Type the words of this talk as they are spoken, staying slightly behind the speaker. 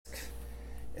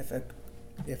if a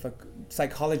if a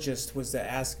psychologist was to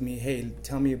ask me, hey,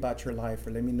 tell me about your life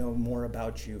or let me know more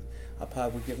about you, I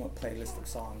probably would give him a playlist of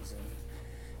songs,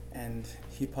 and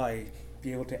he'd probably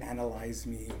be able to analyze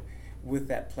me with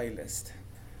that playlist.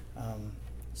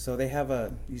 So they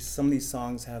have some of these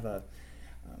songs have a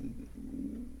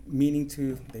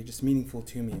they're just meaningful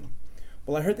to me.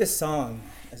 Well, I heard this song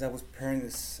as I was preparing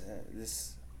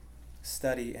this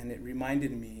study, and it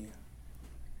reminded me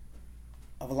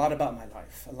of a lot about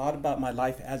my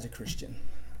life as a Christian.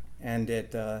 And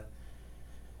it,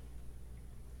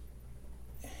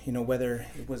 whether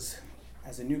it was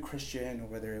as a new Christian or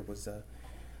whether it was a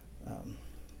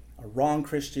wrong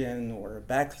Christian or a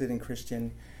backslidden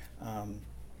Christian,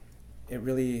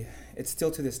 it's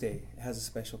still to this day, it has a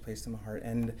special place in my heart.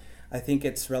 And I think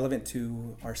it's relevant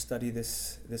to our study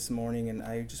this morning, and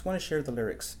I just want to share the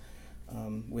lyrics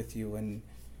with you and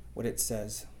what it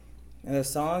says. And the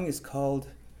song is called,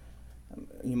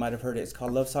 you might have heard it, it's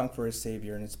called Love Song for a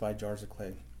Savior, and it's by Jars of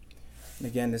Clay. And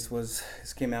again, this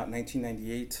came out in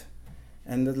 1998.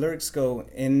 And the lyrics go,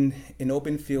 in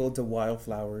open fields of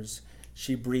wildflowers,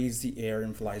 she breathes the air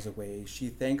and flies away. She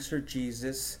thanks her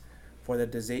Jesus for the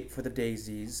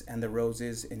daisies and the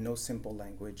roses in no simple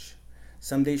language.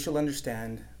 Someday she'll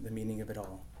understand the meaning of it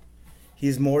all. He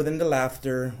is more than the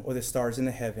laughter or the stars in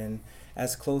the heaven,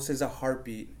 as close as a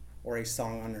heartbeat or a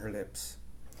song on her lips.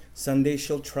 Someday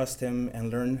she'll trust him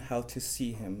and learn how to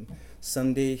see him.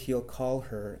 Someday he'll call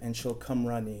her and she'll come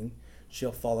running.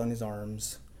 She'll fall in his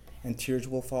arms and tears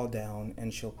will fall down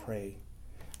and she'll pray.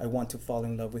 I want to fall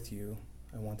in love with you.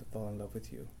 I want to fall in love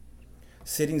with you.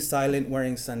 Sitting silent,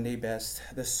 wearing Sunday best,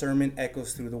 the sermon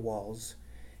echoes through the walls.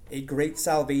 A great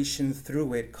salvation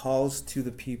through it calls to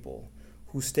the people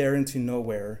who stare into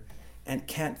nowhere and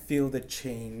can't feel the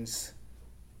chains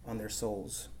on their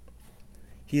souls.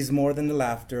 He's more than the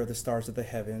laughter of the stars of the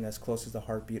heaven, as close as a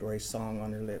heartbeat or a song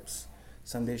on her lips.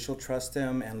 Someday she'll trust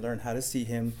him and learn how to see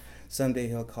him. Someday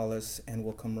he'll call us and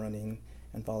we'll come running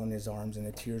and fall in his arms, and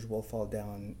the tears will fall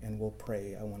down and we'll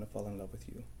pray, I want to fall in love with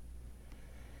you.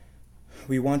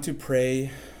 We want to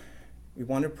pray.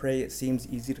 It seems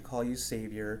easy to call you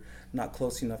Savior, not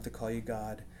close enough to call you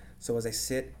God. So as I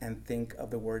sit and think of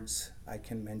the words I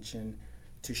can mention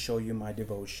to show you my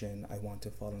devotion, I want to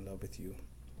fall in love with you.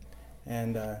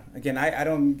 And again, I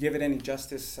don't give it any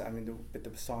justice. I mean,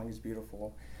 the song is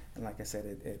beautiful. And like I said,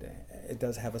 it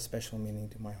does have a special meaning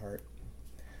to my heart.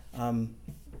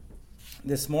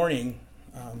 This morning,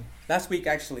 last week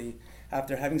actually,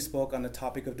 after having spoke on the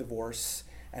topic of divorce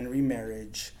and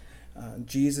remarriage,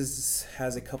 Jesus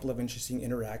has a couple of interesting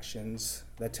interactions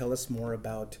that tell us more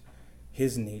about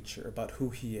his nature, about who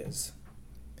he is.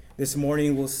 This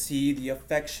morning we'll see the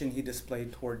affection he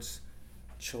displayed towards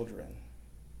children,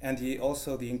 and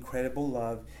also the incredible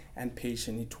love and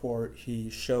patience he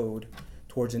showed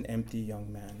towards an empty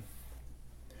young man.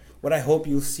 What I hope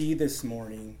you'll see this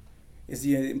morning is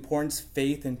the importance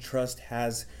faith and trust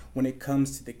has when it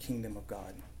comes to the kingdom of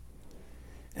God,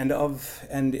 and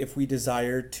if we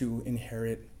desire to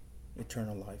inherit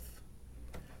eternal life.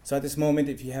 So at this moment,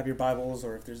 if you have your Bibles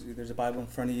or if there's a Bible in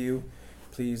front of you,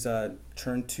 please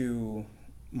turn to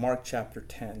Mark chapter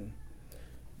 10.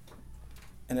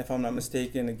 And if I'm not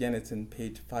mistaken, again, it's in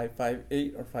page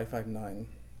 558 or 559.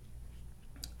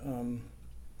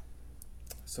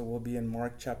 So we'll be in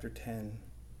Mark chapter 10,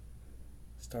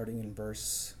 we're going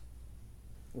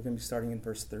to be starting in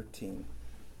verse 13.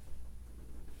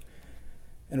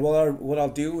 And what I'll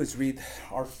do is read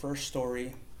our first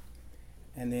story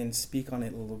and then speak on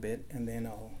it a little bit, and then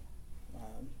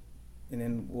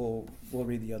we'll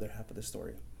read the other half of the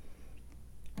story.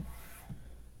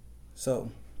 So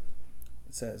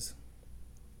it says,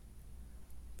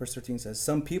 verse 13 says,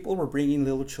 some people were bringing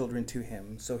little children to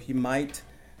him so he might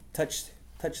touch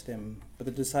them, but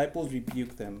the disciples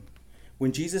rebuked them.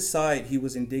 When Jesus saw it, he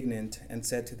was indignant and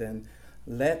said to them,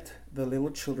 let the little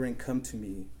children come to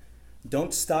me.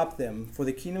 Don't stop them, for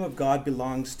the kingdom of God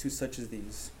belongs to such as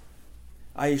these.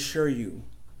 I assure you,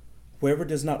 whoever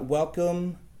does not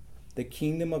welcome the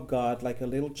kingdom of God like a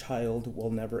little child will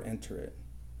never enter it.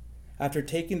 After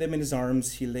taking them in his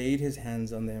arms, he laid his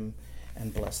hands on them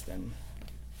and blessed them.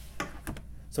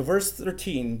 So verse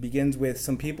 13 begins with,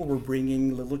 some people were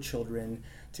bringing little children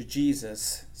to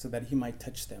Jesus so that he might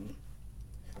touch them.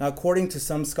 Now, according to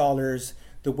some scholars,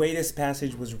 the way this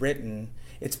passage was written,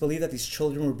 it's believed that these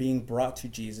children were being brought to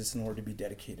Jesus in order to be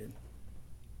dedicated.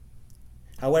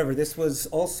 However, this was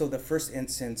also the first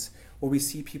instance where we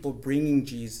see people bringing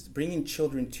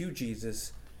children to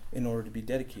Jesus in order to be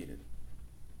dedicated.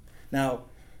 Now,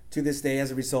 to this day,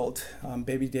 as a result,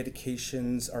 baby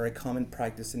dedications are a common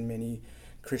practice in many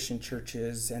Christian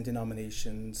churches and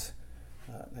denominations,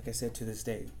 like I said, to this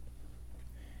day.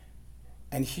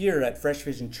 And here at Fresh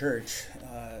Vision Church,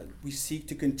 we seek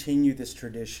to continue this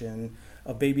tradition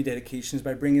of baby dedications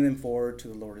by bringing them forward to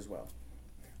the Lord as well.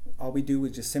 All we do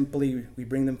is just simply, we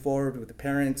bring them forward with the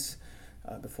parents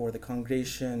before the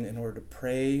congregation in order to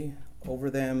pray over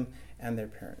them and their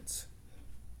parents.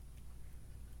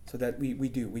 So that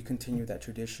we continue that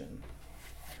tradition.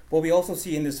 What we also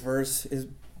see in this verse is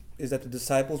that the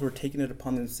disciples were taking it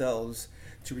upon themselves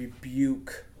to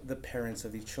rebuke the parents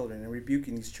of these children and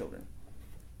rebuking these children.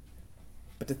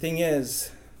 But the thing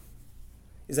is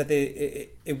that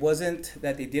it wasn't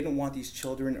that they didn't want these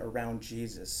children around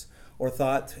Jesus or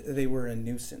thought they were a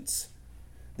nuisance.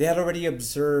 They had already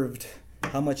observed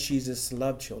how much Jesus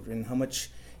loved children, how much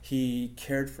he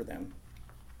cared for them.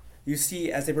 You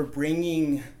see, as they were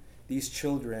bringing these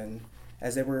children,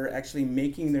 as they were actually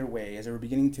making their way, as they were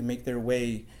beginning to make their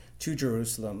way to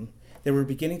Jerusalem, they were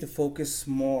beginning to focus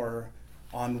more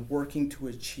on working to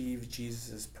achieve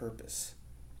Jesus' purpose.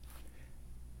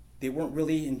 They weren't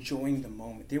really enjoying the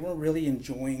moment. They weren't really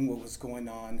enjoying what was going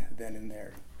on then and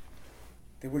there.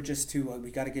 They were just we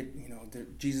got to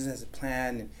get, Jesus has a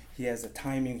plan, and he has a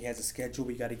timing, he has a schedule,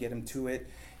 we got to get him to it.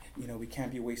 We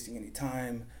can't be wasting any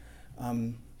time.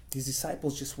 These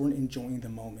disciples just weren't enjoying the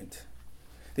moment.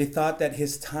 They thought that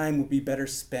his time would be better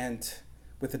spent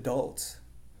with adults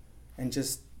and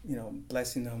just,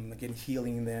 blessing them, again,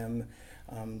 healing them,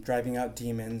 driving out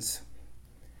demons.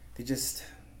 They just,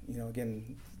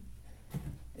 again,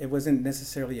 it wasn't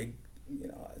necessarily,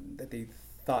 that they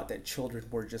thought that children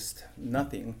were just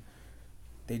nothing.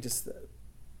 They just,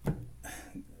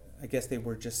 I guess they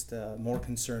were just more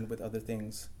concerned with other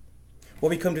things. Well,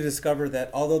 we come to discover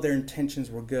that although their intentions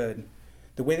were good,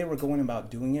 the way they were going about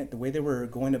doing it, the way they were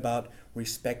going about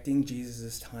respecting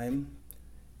Jesus' time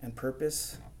and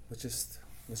purpose was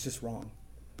just wrong.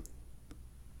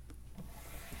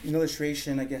 An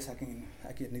illustration, an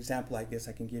example I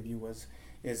can give you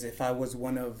is if I was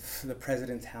one of the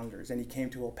president's handlers and he came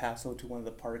to El Paso to one of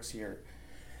the parks here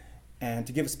and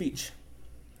to give a speech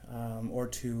or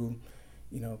to,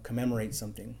 commemorate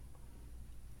something.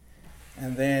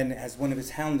 And then as one of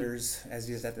his handlers, as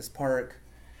he is at this park,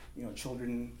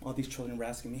 all these children were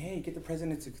asking me, hey, get the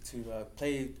president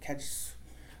to catch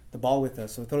the ball with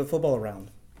us, or throw the football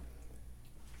around.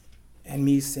 And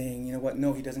me saying, you know what,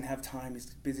 no, he doesn't have time, he's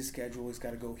busy schedule, he's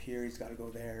got to go here, he's got to go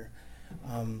there.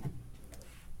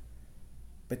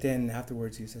 But then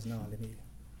afterwards he says, no, let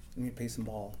me play some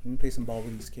ball. Let me play some ball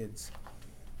with these kids.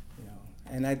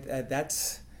 And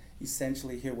that's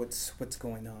essentially here what's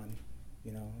going on.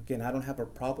 Again, I don't have a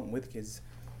problem with kids,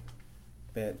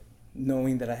 but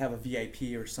knowing that I have a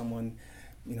VIP or someone,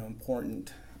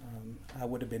 important, I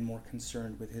would have been more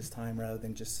concerned with his time rather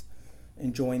than just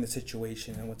enjoying the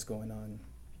situation and what's going on.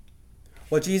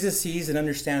 Well, Jesus sees and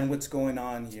understands what's going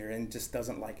on here and just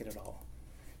doesn't like it at all.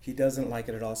 He doesn't like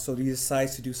it at all, so he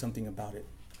decides to do something about it.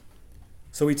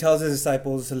 So he tells his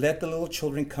disciples, let the little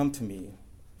children come to me.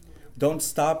 Don't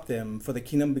stop them, for the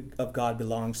kingdom of God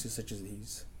belongs to such as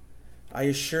these. I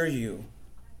assure you,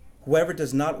 whoever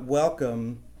does not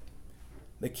welcome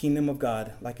the kingdom of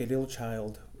God like a little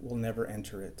child will never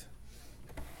enter it.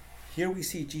 Here we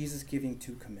see Jesus giving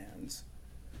two commands: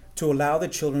 to allow the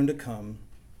children to come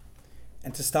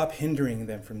and to stop hindering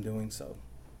them from doing so.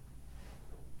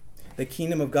 The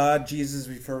kingdom of God Jesus is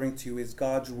referring to is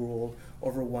God's rule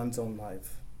over one's own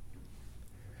life.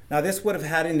 Now, this would have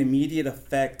had an immediate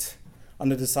effect on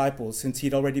the disciples since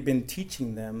he'd already been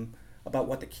teaching them about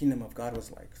what the kingdom of God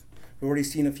was like. We've already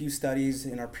seen a few studies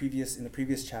in the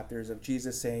previous chapters of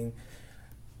Jesus saying,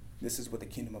 this is what the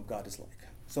kingdom of God is like.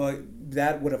 So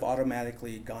that would have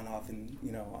automatically gone off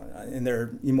in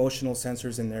their emotional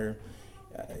sensors in their,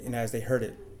 as they heard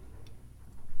it.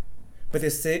 But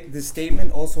this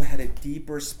statement also had a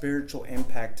deeper spiritual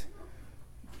impact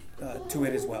to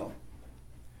it as well.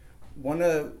 One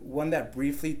that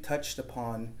briefly touched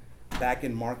upon back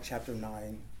in Mark chapter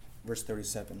 9, verse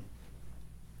 37.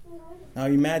 Now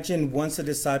imagine once the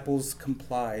disciples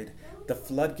complied, the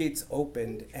floodgates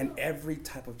opened and every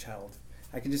type of child.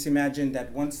 I can just imagine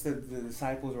that once the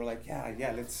disciples were like,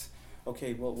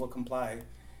 we'll comply,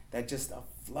 that just a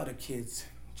flood of kids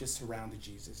just surrounded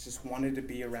Jesus, just wanted to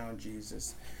be around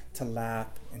Jesus, to laugh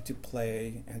and to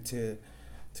play and to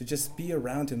just be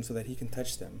around him so that he can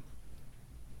touch them.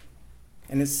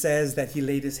 And it says that he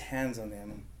laid his hands on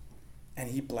them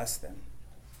and he blessed them.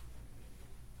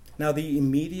 Now, the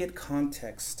immediate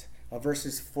context of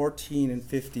verses 14 and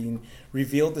 15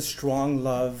 revealed the strong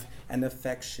love and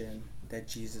affection that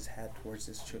Jesus had towards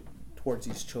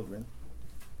these children.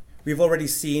 We've already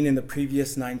seen in the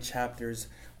previous 9 chapters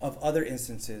of other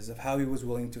instances of how he was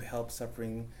willing to help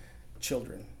suffering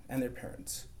children and their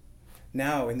parents.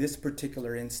 Now, in this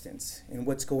particular instance, in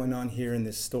what's going on here in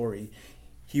this story,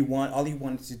 all he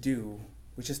wanted to do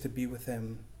was just to be with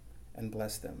them and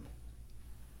bless them.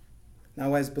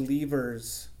 Now, as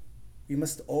believers, we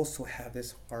must also have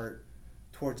this heart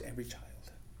towards every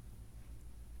child.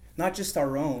 Not just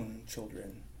our own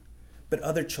children, but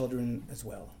other children as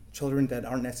well. Children that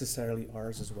aren't necessarily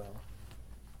ours as well.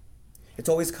 It's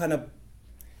always kind of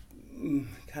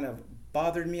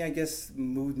bothered me, I guess,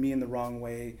 moved me in the wrong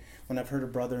way when I've heard a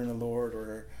brother in the Lord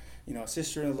or, a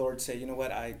sister in the Lord say, you know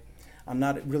what, I'm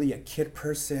not really a kid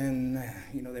person.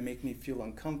 They make me feel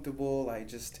uncomfortable. I'm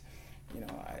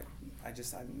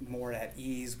more at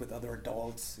ease with other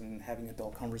adults and having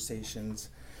adult conversations.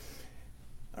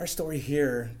 Our story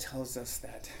here tells us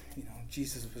that,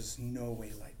 Jesus was no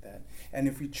way like that. And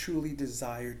if we truly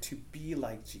desire to be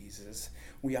like Jesus,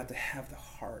 we ought to have the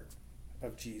heart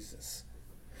of Jesus.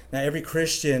 Now,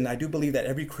 I do believe that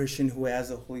every Christian who has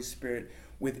the Holy Spirit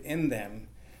within them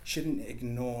shouldn't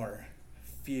ignore,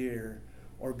 fear,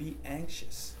 or be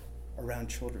anxious around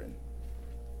children.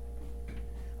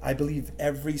 I believe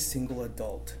every single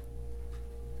adult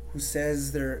who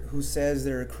says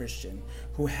they're a Christian,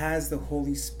 who has the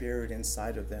Holy Spirit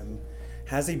inside of them,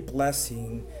 has a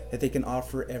blessing that they can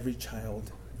offer every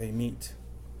child they meet.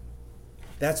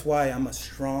 That's why I'm a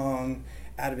strong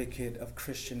advocate of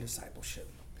Christian discipleship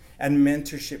and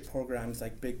mentorship programs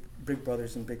like Big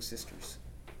Brothers and Big Sisters.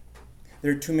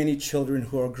 There are too many children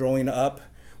who are growing up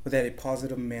without a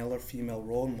positive male or female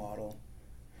role model,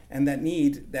 and that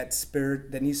need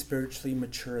spiritually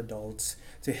mature adults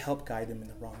to help guide them in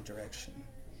the wrong direction.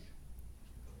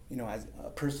 As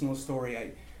a personal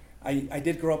story, I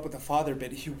did grow up with a father,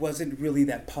 but he wasn't really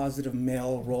that positive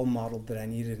male role model that I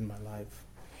needed in my life.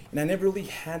 And I never really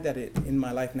had that in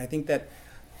my life, and I think that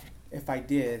if I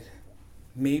did,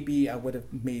 maybe I would have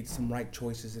made some right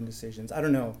choices and decisions. I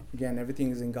don't know. Again,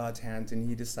 everything is in God's hands, and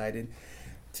he decided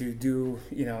to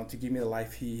give me the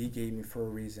life he gave me for a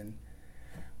reason.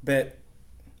 But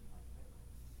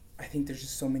I think there's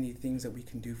just so many things that we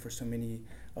can do for so many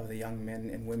of the young men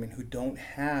and women who don't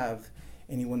have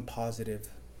anyone positive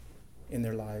in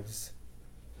their lives.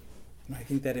 And I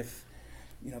think that if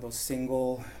those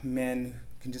single men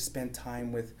can just spend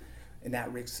time with an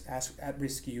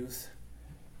at-risk youth,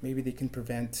 maybe they can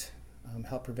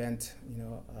help prevent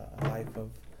a life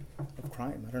of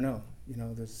crime. I don't know.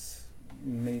 There's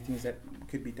many things that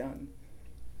could be done.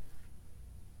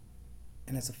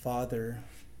 And as a father,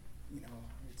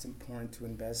 it's important to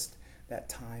invest that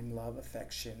time, love,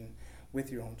 affection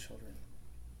with your own children.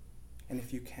 And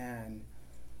if you can,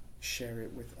 share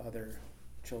it with other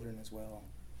children as well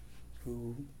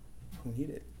who need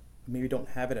it. Maybe don't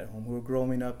have it at home, who are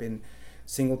growing up in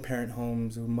single parent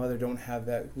homes, whose mother don't have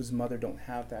that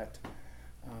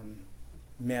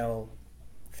male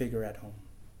figure at home.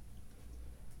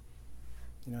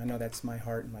 I know that's my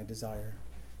heart and my desire.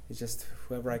 It's just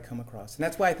whoever I come across. And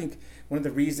that's why I think one of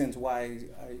the reasons why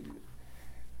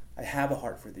I have a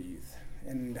heart for the youth,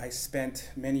 and I spent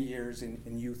many years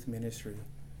in youth ministry,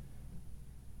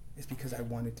 is because I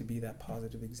wanted to be that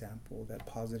positive example, that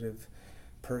positive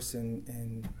person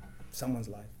in someone's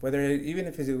life. Even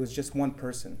if it was just one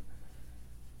person,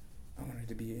 I wanted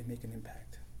to make an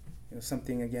impact.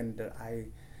 Something, again, that I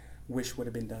wish would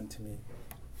have been done to me.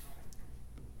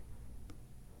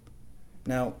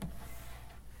 Now,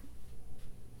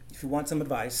 if you want some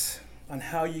advice on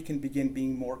how you can begin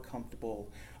being more comfortable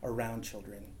around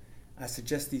children, I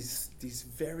suggest these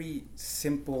very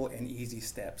simple and easy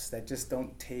steps that just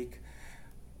don't take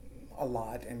a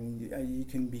lot and you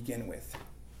can begin with.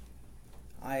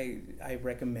 I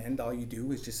recommend all you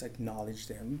do is just acknowledge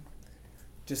them.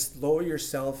 Just lower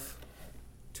yourself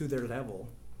to their level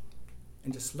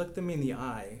and just look them in the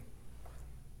eye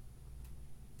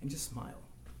and just smile.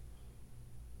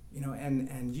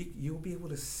 And you'll be able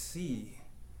to see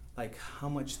how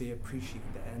much they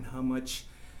appreciate that and how much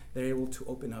they're able to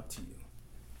open up to you.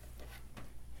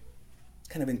 It's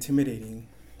kind of intimidating,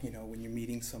 when you're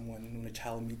meeting someone, when a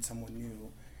child meets someone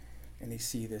new and they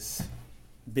see this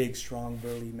big, strong,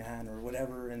 burly man or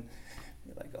whatever, and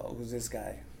you're like, oh, who's this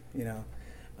guy? That's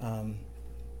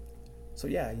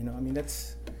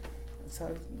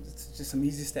just some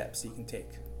easy steps you can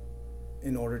take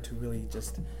in order to really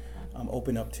just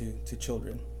open up to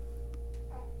children.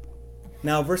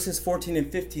 Now, verses 14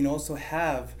 and 15 also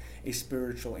have a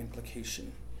spiritual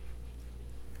implication.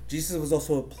 Jesus was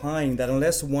also applying that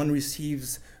unless one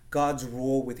receives God's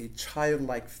rule with a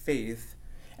childlike faith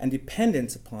and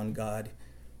dependence upon God,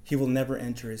 he will never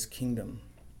enter his kingdom.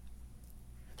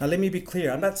 Now, let me be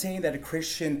clear. I'm not saying that a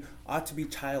Christian ought to be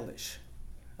childish.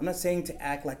 I'm not saying to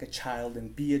act like a child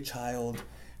and be a child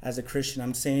as a Christian.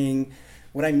 I'm saying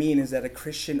what I mean is that a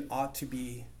Christian ought to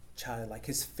be childlike.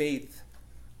 His faith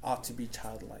ought to be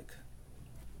childlike.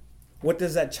 What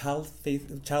does that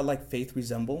childlike faith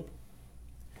resemble?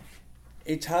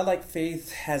 A childlike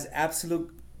faith has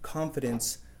absolute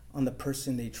confidence on the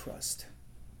person they trust.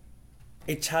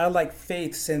 A childlike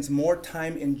faith spends more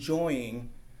time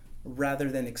enjoying rather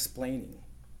than explaining.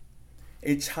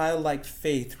 A childlike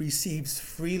faith receives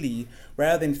freely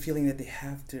rather than feeling that they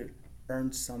have to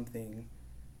earn something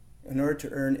in order to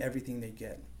earn everything they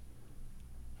get.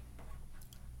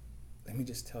 Let me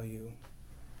just tell you,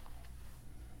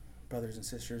 brothers and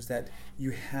sisters, that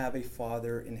you have a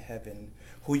Father in heaven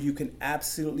who you can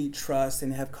absolutely trust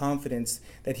and have confidence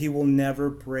that he will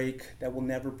never break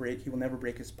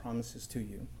his promises to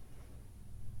you.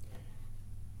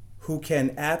 You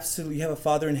have a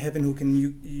Father in heaven who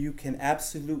you can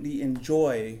absolutely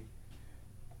enjoy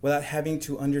without having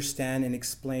to understand and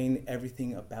explain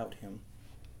everything about him.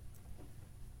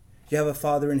 You have a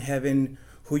Father in heaven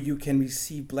who you can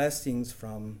receive blessings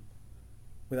from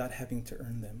without having to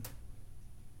earn them.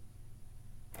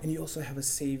 And you also have a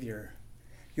Savior.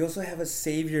 You also have a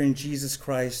Savior in Jesus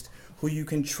Christ who you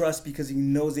can trust because he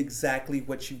knows exactly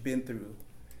what you've been through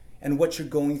and what you're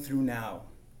going through now,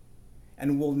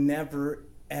 and will never,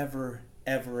 ever,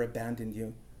 ever abandon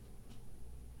you.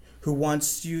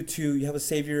 You have a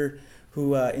Savior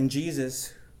who, in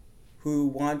Jesus, who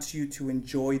wants you to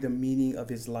enjoy the meaning of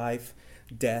his life,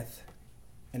 death,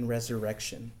 and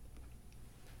resurrection.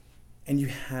 And you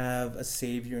have a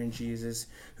Savior in Jesus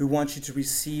who wants you to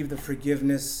receive the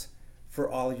forgiveness for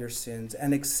all your sins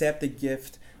and accept the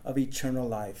gift of eternal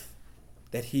life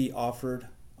that he offered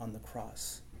on the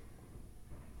cross.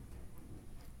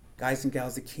 Guys and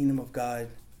gals, the kingdom of God,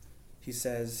 he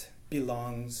says,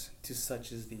 belongs to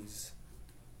such as these.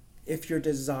 If you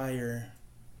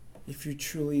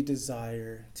truly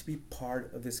desire to be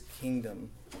part of this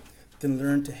kingdom, then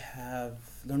learn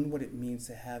what it means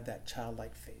to have that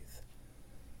childlike faith.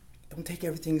 Don't take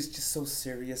everything just so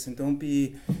serious, and don't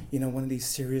be, one of these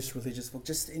serious religious folks.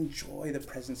 Just enjoy the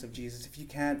presence of Jesus. If you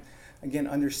can't, again,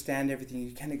 understand everything,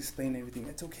 you can't explain everything,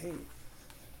 that's okay.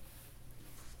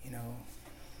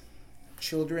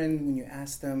 Children, when you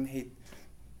ask them, hey,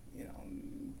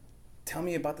 tell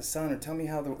me about the sun, or tell me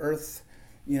how the earth,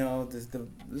 the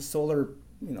solar,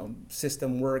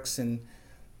 system works, and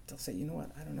they'll say, you know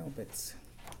what, I don't know, but it's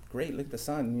great, look at the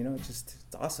sun, it's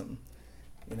awesome.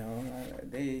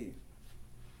 They're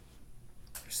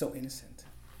so innocent,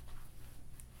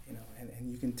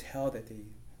 and you can tell that they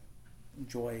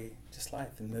enjoy just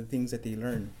life and the things that they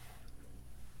learn.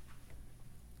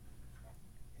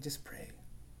 And just pray.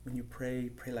 When you pray,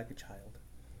 pray like a child.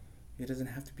 It doesn't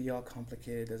have to be all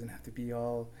complicated. It doesn't have to be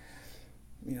all,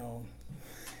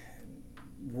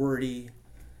 wordy.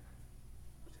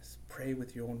 Just pray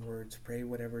with your own words. Pray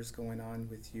whatever's going on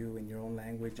with you in your own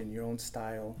language, in your own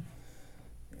style.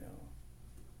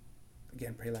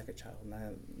 Again, pray like a child,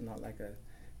 not like a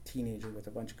teenager with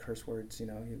a bunch of curse words.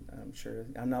 I'm sure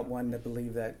I'm not one to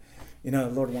believe that, the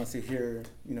Lord wants to hear,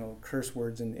 curse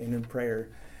words in prayer,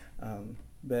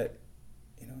 but.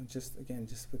 Just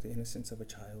with the innocence of a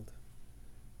child.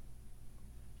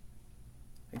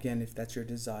 Again, if that's your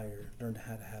desire, learn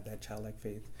how to have that childlike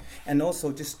faith. And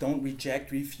also, just don't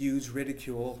reject, refuse,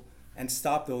 ridicule, and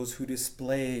stop those who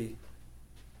display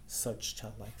such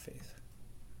childlike faith.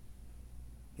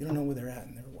 You don't know where they're at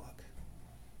in their walk.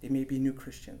 They may be new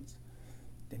Christians.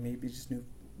 They may be just new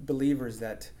believers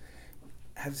that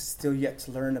have still yet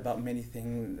to learn about many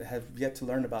things, have yet to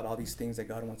learn about all these things that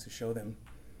God wants to show them.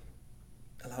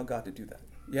 Allow God to do that.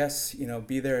 Yes,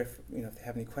 be there if they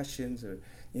have any questions or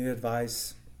need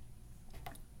advice.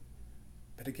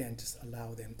 But again, just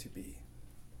allow them to be.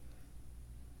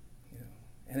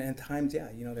 And times,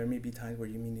 there may be times where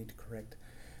you may need to correct,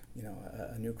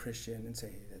 a new Christian and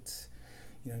say that's,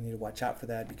 you need to watch out for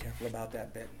that, be careful about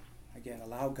that. But again,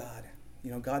 allow God.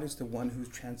 God is the one who's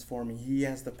transforming. He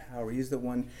has the power. He's the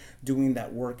one doing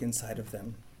that work inside of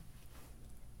them.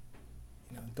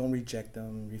 Don't reject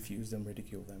them, refuse them,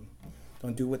 ridicule them.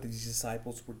 Don't do what these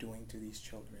disciples were doing to these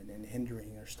children and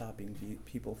hindering or stopping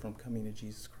people from coming to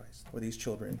Jesus Christ, or these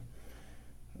children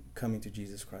coming to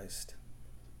Jesus Christ.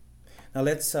 Now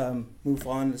let's move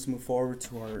on. Let's move forward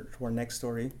to our next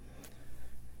story.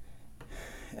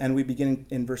 And we begin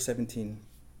in verse 17.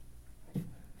 It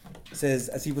says,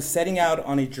 as he was setting out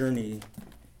on a journey,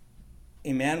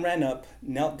 a man ran up,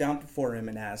 knelt down before him,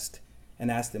 and asked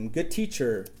him, "Good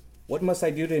teacher, what must I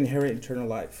do to inherit eternal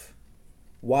life?"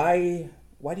 Why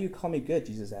do you call me good?"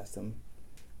 Jesus asked him.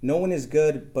 No one is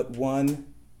good but one,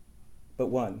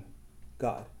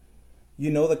 God.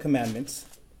 You know the commandments.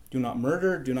 Do not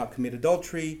murder, do not commit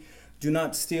adultery, do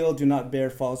not steal, do not bear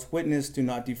false witness, do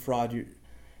not defraud,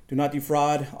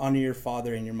 honor your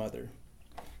father and your mother.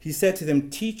 He said to them,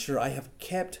 Teacher, I have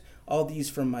kept all these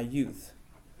from my youth.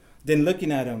 Then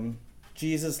looking at him,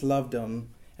 Jesus loved him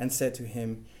and said to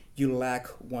him, You lack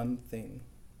one thing.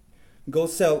 Go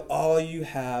sell all you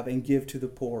have and give to the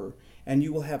poor, and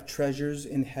you will have treasures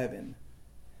in heaven.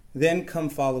 Then come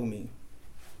follow me.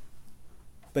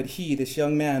 But he, this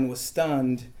young man, was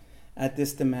stunned at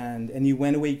this demand, and he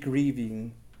went away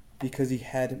grieving because he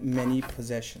had many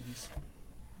possessions.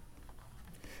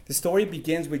 The story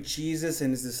begins with Jesus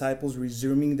and his disciples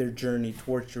resuming their journey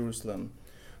towards Jerusalem,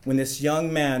 when this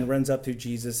young man runs up to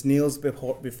Jesus, kneels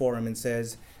before him, and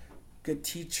says, Good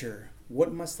teacher,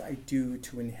 what must I do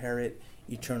to inherit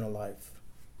eternal life?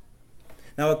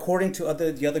 Now, according to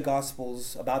the other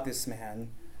Gospels about this man,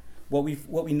 what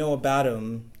we know about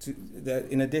him, that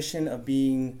in addition of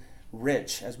being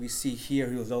rich, as we see here,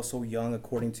 he was also young,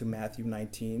 according to Matthew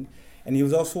 19, and he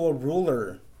was also a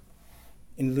ruler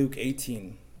in Luke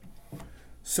 18.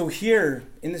 So here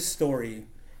in this story,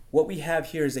 what we have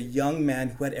here is a young man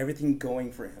who had everything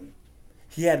going for him.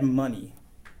 He had money,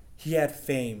 he had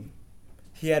fame,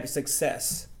 he had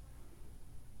success,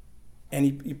 and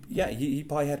he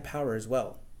probably had power as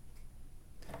well.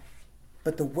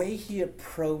 But the way he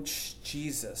approached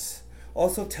Jesus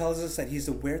also tells us that he's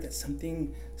aware that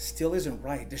something still isn't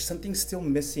right. There's something still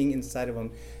missing inside of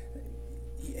him.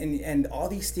 And all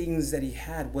these things that he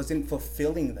had wasn't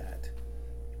fulfilling that.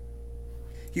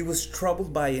 He was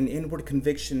troubled by an inward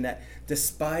conviction that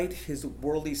despite his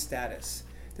worldly status,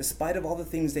 despite of all the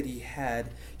things that he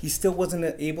had, he still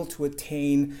wasn't able to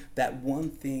attain that one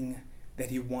thing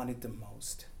that he wanted the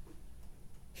most.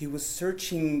 He was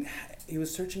searching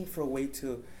for a way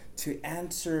to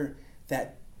answer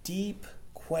that deep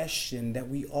question that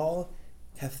we all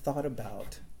have thought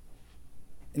about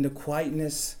in the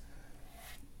quietness,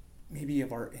 maybe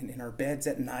of in our beds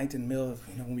at night, in the middle of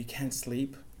when we can't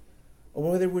sleep,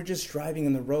 or whether we're just driving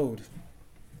on the road.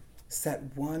 It's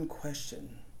that one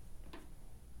question: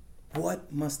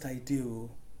 what must I do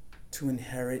to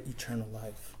inherit eternal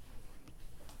life?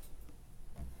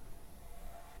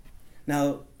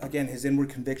 Now, again, his inward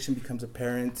conviction becomes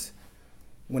apparent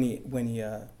when he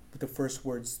with the first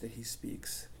words that he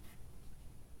speaks.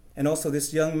 And also,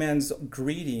 this young man's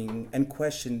greeting and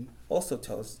question also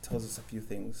tells us a few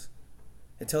things.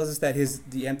 It tells us that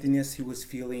the emptiness he was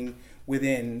feeling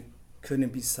within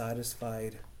couldn't be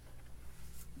satisfied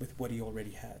with what he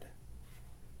already had.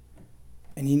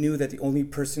 And he knew that the only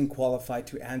person qualified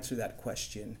to answer that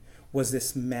question was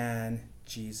this man,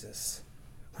 Jesus,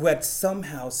 who had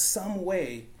somehow, some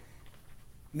way,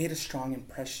 made a strong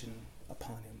impression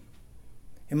upon him.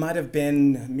 It might have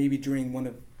been maybe during one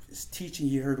of his teaching,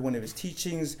 he heard one of his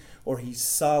teachings, or he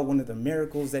saw one of the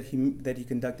miracles that he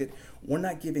conducted. We're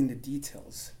not giving the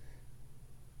details,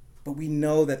 but we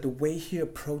know that the way he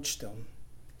approached them,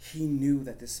 he knew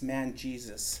that this man,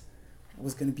 Jesus,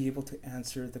 was going to be able to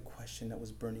answer the question that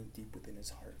was burning deep within his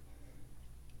heart.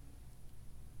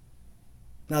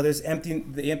 Now, the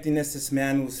emptiness this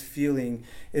man was feeling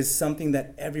is something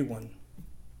that everyone,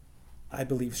 I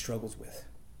believe, struggles with,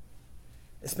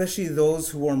 especially those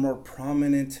who are more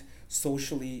prominent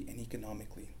socially and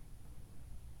economically.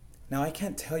 Now, I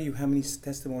can't tell you how many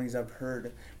testimonies I've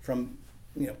heard from,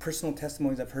 personal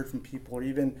testimonies I've heard from people, or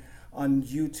even on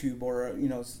YouTube, or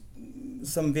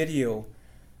some video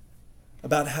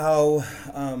about how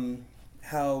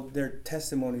their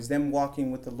testimonies, them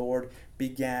walking with the Lord,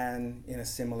 began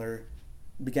similarly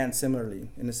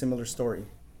in a similar story.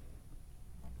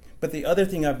 But the other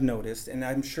thing I've noticed, and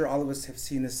I'm sure all of us have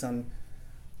seen this on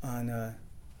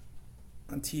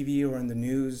TV or in the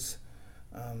news,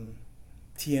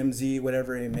 TMZ,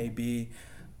 whatever it may be,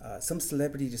 some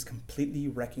celebrity just completely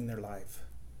wrecking their life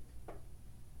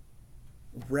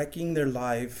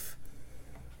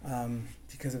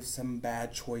because of some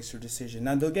bad choice or decision.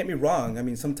 Now, don't get me wrong. I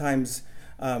mean, sometimes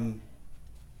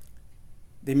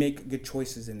they make good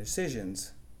choices and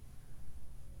decisions.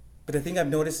 But the thing I've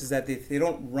noticed is that they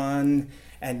don't run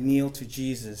and kneel to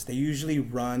Jesus. They usually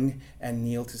run and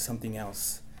kneel to something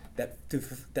else that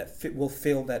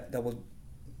will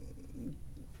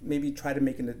maybe try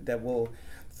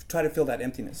to fill that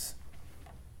emptiness.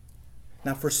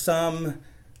 Now, for some,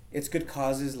 it's good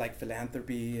causes like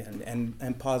philanthropy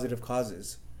and positive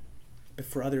causes. But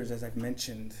for others, as I've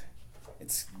mentioned,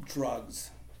 it's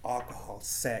drugs, alcohol,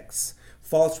 sex,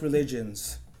 false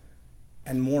religions,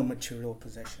 and more material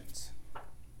possessions.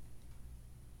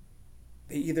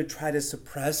 They either try to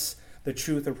suppress the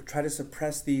truth, or try to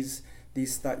suppress these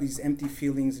empty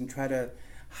feelings and try to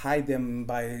hide them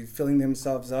by filling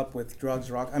themselves up with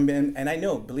drugs, rock. I mean, and I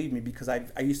know, believe me, because I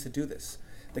used to do this.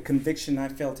 The conviction I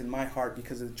felt in my heart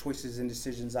because of the choices and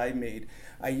decisions I made,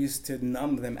 I used to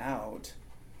numb them out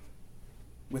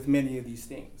with many of these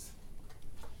things,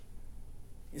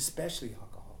 especially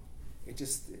alcohol. It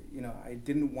just, I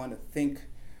didn't want to think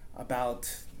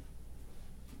about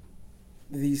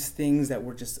these things that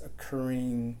were just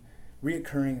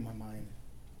reoccurring in my mind.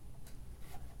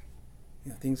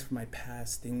 Things from my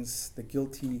past, the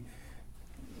guilty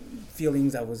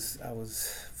feelings I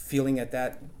was feeling at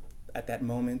that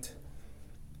moment,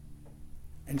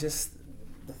 and just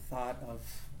the thought of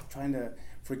trying to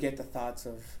forget the thoughts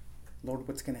of, Lord,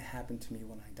 what's going to happen to me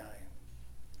when I die?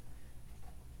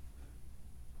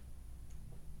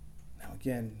 Now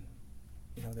again,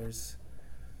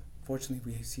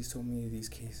 fortunately we see so many of these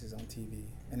cases on TV,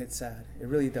 and it's sad. It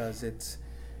really does. It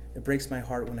breaks my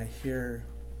heart when I hear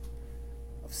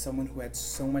of someone who had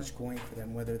so much going for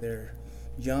them, whether they're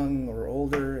young or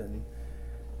older, and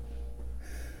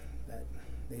that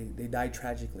they die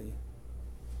tragically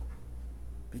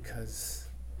because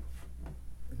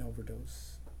of an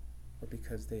overdose, or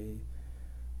because they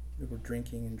were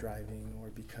drinking and driving, or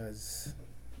because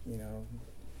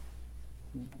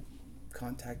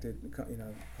contracted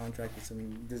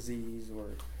some disease,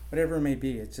 or whatever it may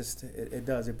be.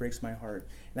 It breaks my heart.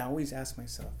 And I always ask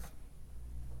myself,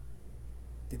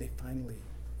 did they finally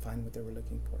find what they were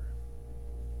looking for?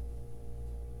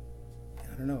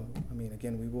 And I don't know. I mean,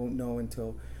 again, we won't know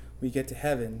until we get to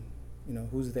heaven,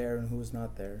 who's there and who's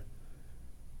not there.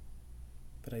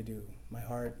 But I do. My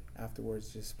heart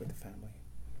afterwards just with the family.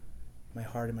 My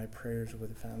heart and my prayers are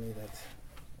with the family, that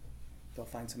they'll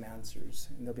find some answers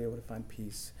and they'll be able to find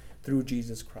peace through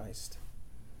Jesus Christ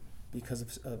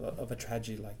because of a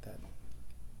tragedy like that.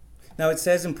 Now it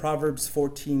says in Proverbs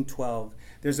 14:12,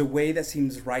 there's a way that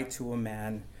seems right to a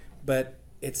man, but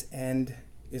its end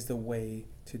is the way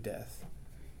to death.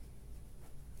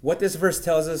 What this verse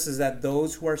tells us is that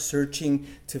those who are searching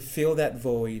to fill that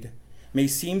void may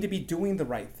seem to be doing the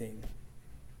right thing,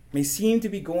 may seem to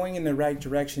be going in the right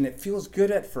direction. It feels good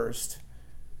at first,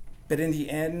 but in the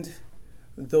end,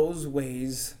 those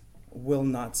ways will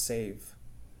not save.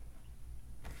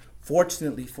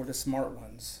 Fortunately for the smart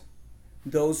ones,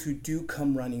 those who do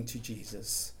come running to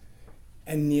Jesus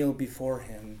and kneel before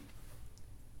him,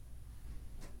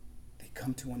 they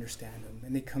come to understand him,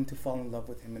 and they come to fall in love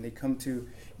with him, and they come to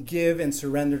give and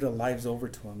surrender their lives over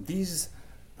to him. These,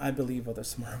 I believe, are the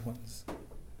smart ones.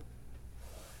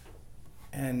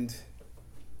 And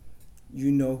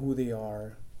you know who they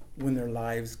are when their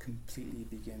lives completely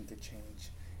begin to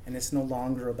change. And it's no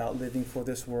longer about living for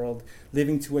this world,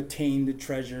 living to attain the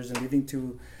treasures, and living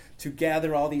to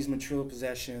gather all these material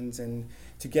possessions, and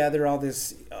to gather all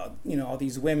this, all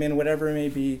these women, whatever it may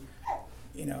be.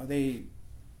 They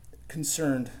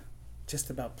concerned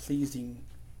just about pleasing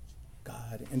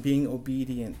God and being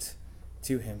obedient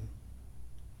to him.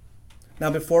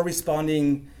 Now, before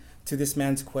responding to this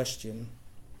man's question,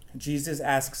 Jesus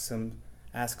asks him,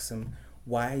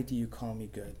 "Why do you call me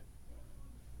good?"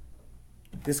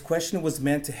 This question was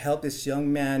meant to help this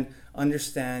young man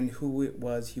understand who it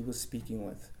was he was speaking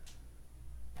with.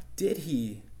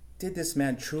 Did this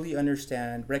man truly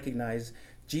understand, recognize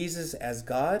Jesus as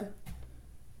God?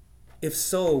 If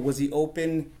so, was he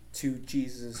open to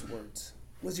Jesus' words?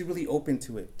 Was he really open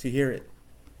to it, to hear it?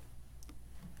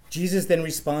 Jesus then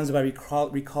responds by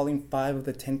recalling 5 of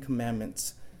the 10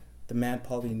 commandments the man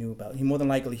probably knew about. More than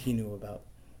likely he knew about.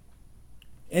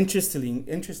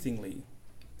 Interestingly,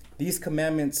 these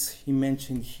commandments he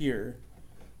mentioned here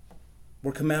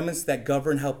were commandments that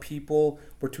govern how people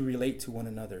were to relate to one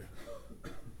another.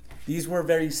 These were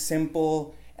very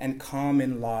simple and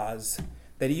common laws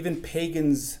that even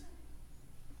pagans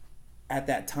at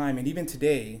that time, and even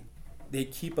today, they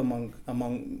keep among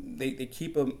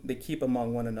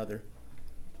one another.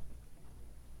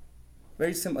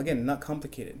 Very simple, again, not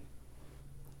complicated.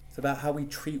 It's about how we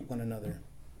treat one another.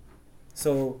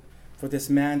 So for this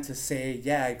man to say,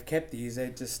 "Yeah, I've kept these,"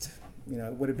 it just,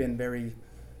 it would have been very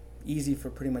easy for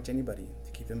pretty much anybody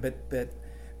to keep them. But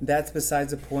that's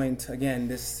besides the point. Again,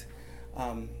 this,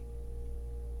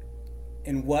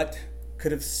 in what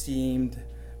could have seemed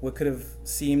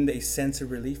a sense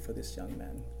of relief for this young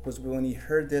man was when he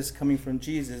heard this coming from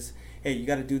Jesus. Hey, you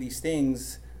got to do these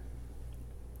things.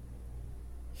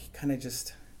 He kind of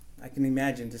just, I can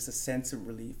imagine just a sense of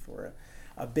relief, or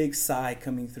a big sigh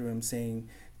coming through him, saying,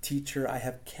 "Teacher, I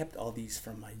have kept all these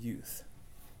from my youth."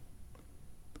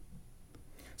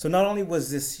 So not only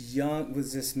was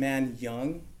this man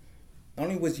young, Not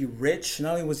only was he rich,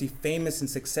 not only was he famous and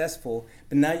successful,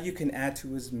 but now you can add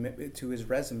to his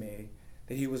resume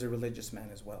that he was a religious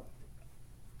man as well.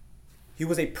 He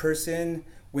was a person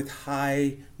with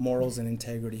high morals and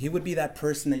integrity. He would be that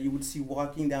person that you would see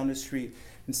walking down the street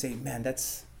and say, man,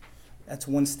 that's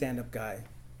one stand-up guy.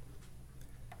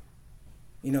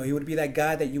 You know, he would be that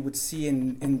guy that you would see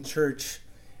in church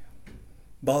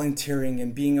volunteering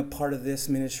and being a part of this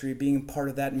ministry, being a part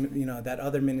of that, you know, that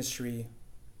other ministry,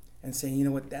 and saying, you know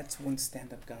what, that's one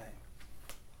stand-up guy.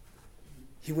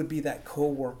 He would be that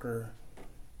co-worker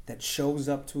that shows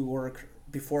up to work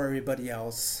before everybody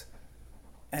else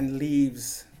and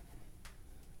leaves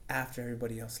after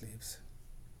everybody else leaves.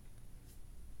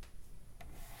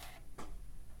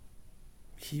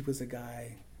 He was a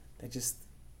guy that just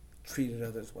treated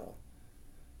others well.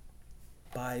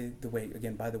 By the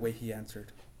way he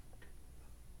answered.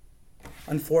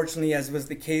 Unfortunately, as was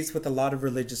the case with a lot of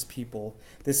religious people,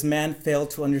 this man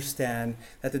failed to understand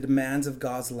that the demands of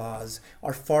God's laws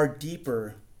are far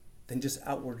deeper than just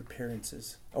outward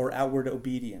appearances or outward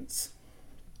obedience.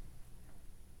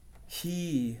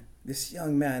 This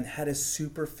young man, had a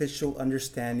superficial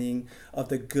understanding of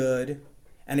the good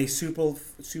and a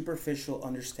superficial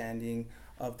understanding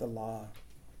of the law.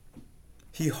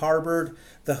 He harbored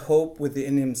the hope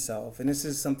within himself. And this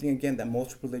is something, again, that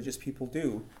most religious people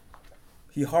do.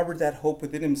 He harbored that hope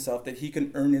within himself that he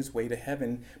can earn his way to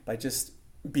heaven by just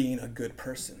being a good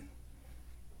person.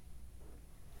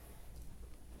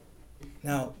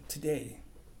 Now, today,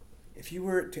 if you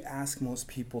were to ask most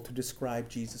people to describe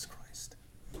Jesus Christ,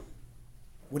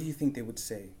 what do you think they would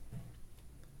say?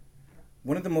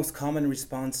 One of the most common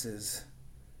responses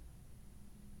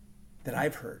that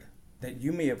I've heard, that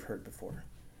you may have heard before,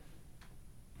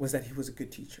 was that he was a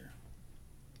good teacher.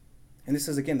 And this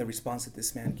is, again, the response that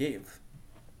this man gave.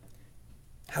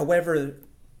 However,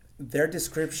 their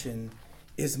description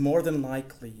is more than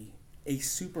likely a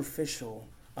superficial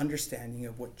understanding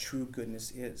of what true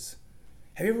goodness is.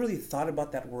 Have you ever really thought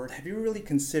about that word? Have you really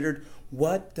considered,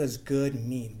 what does good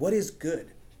mean? What is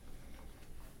good?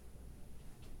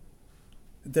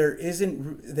 There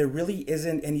really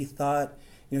isn't any thought.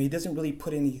 You know, he doesn't really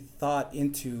put any thought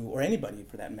into, or anybody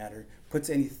for that matter, puts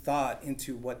any thought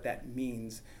into what that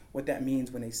means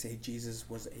when they say Jesus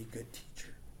was a good teacher.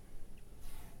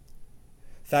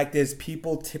 Fact is,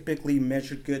 people typically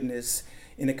measure goodness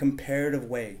in a comparative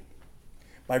way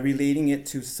by relating it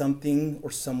to something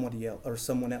or somebody else or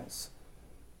someone else.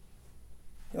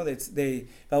 You know, if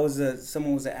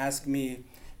someone was to ask me,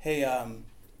 hey,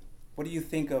 what do you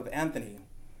think of Anthony?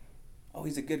 Oh,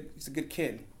 he's a good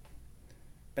kid.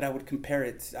 But I would compare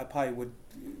it, I probably would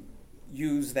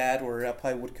use that, or I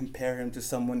probably would compare him to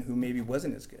someone who maybe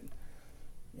wasn't as good.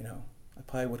 You know, I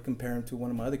probably would compare him to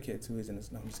one of my other kids who isn't as,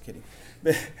 no, I'm just kidding.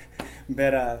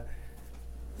 But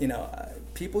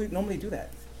people normally do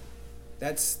that.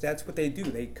 That's what they do.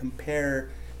 They compare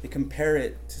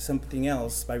it to something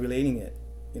else by relating it,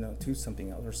 you know, to something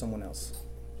else or someone else.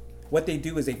 What they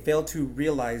do is they fail to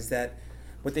realize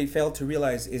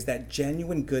is that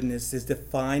genuine goodness is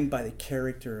defined by the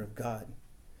character of God.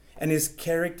 And his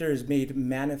character is made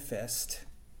manifest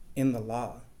in the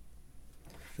law.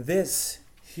 This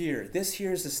here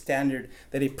is the standard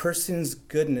that a person's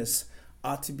goodness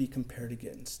ought to be compared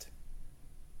against.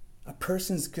 A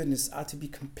person's goodness ought to be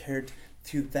compared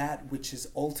to that which is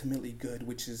ultimately good,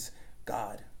 which is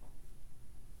God.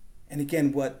 And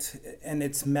again,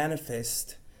 it's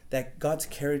manifest, that God's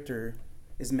character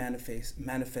is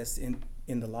manifest in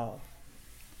the law.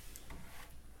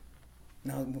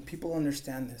 Now, when people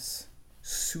understand this,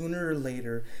 sooner or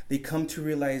later, they come to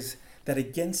realize that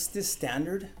against this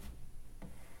standard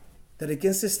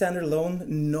alone,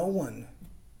 no one,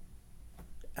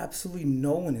 absolutely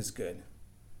no one is good.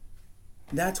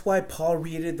 That's why Paul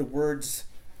reiterated the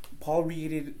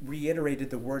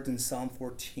words in Psalm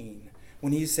 14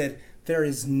 when he said, there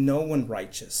is no one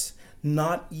righteous,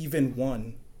 not even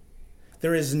one.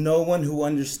 There is no one who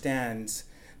understands.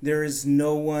 There is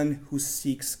no one who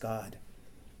seeks God.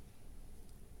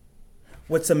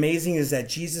 What's amazing is that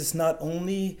Jesus not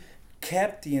only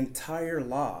kept the entire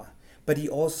law, but he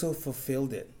also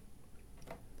fulfilled it.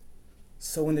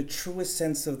 So in the truest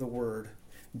sense of the word,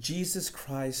 Jesus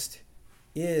Christ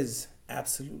is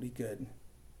absolutely good.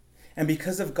 And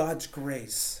because of God's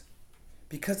grace,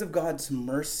 because of God's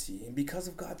mercy, and because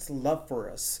of God's love for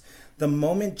us, the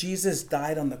moment Jesus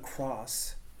died on the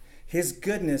cross, his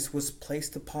goodness was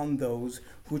placed upon those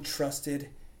who trusted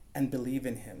and believe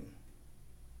in him.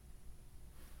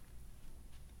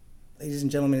 Ladies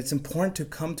and gentlemen, it's important to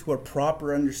come to a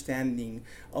proper understanding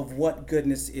of what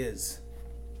goodness is.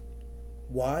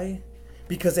 Why?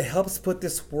 because it helps put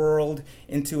this world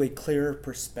into a clearer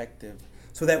perspective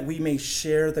so that we may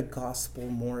share the gospel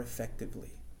more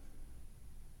effectively.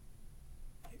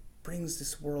 It brings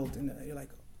this world, and you're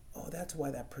like, oh, that's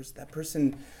why that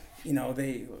person,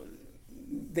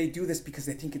 they do this because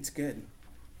they think it's good.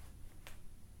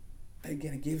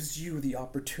 Again, it gives you the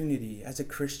opportunity as a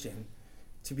Christian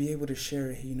to be able to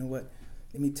share, hey, you know what?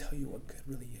 Let me tell you what good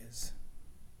really is.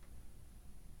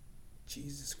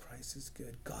 Jesus Christ is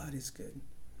good. God is good.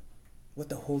 What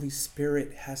the Holy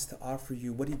Spirit has to offer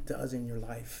you, what he does in your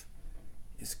life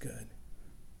is good.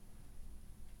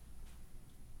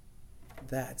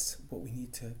 That's what we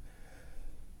need to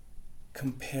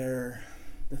compare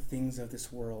the things of this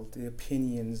world, the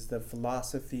opinions, the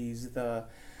philosophies, the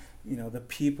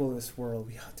people of this world.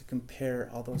 We have to compare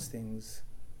all those things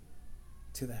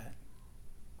to that,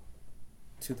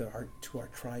 to our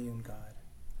triune God,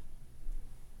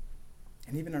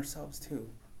 and even ourselves too.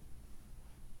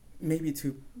 Maybe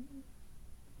to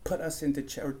put us into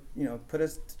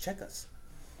check us.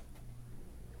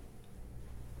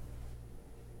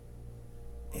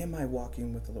 Am I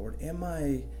walking with the Lord? Am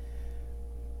I,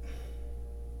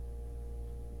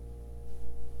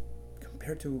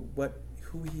 compared to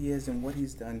who he is and what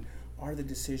he's done, are the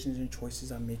decisions and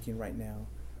choices I'm making right now,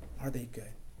 are they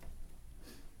good?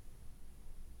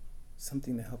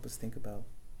 Something to help us think about.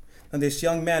 Now, this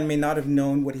young man may not have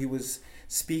known who he was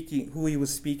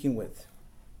speaking with.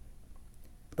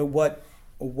 But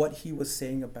what he was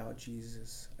saying about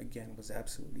Jesus, again, was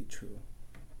absolutely true.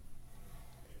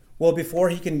 Well, before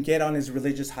he can get on his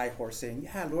religious high horse saying,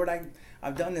 yeah, Lord,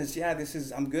 I've done this. Yeah,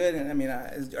 I'm good. And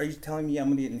are you telling me I'm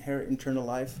going to inherit eternal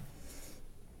life?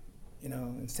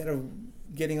 Instead of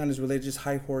getting on his religious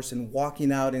high horse and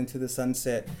walking out into the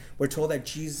sunset, we're told that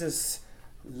Jesus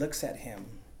looks at him,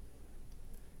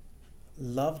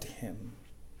 loved him,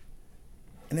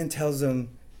 and then tells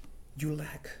him, you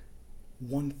lack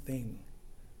one thing.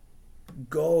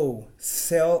 Go,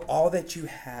 sell all that you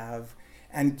have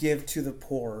and give to the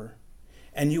poor,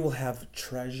 and you will have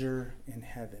treasure in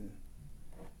heaven.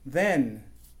 Then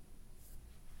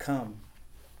come,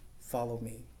 follow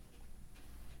me.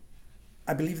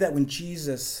 I believe that when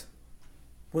Jesus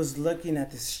was looking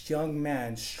at this young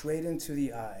man straight into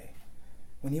the eye,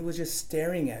 when he was just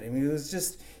staring at him,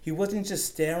 he wasn't just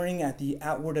staring at the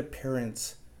outward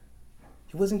appearance.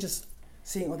 He wasn't just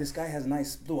seeing, oh, this guy has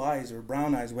nice blue eyes or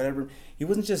brown eyes, whatever. He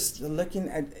wasn't just looking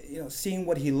at, seeing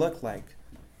what he looked like.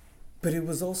 But it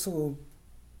was also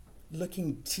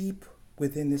looking deep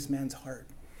within this man's heart.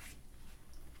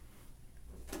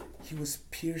 He was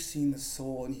piercing the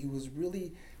soul, and he was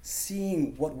really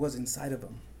seeing what was inside of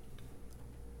him.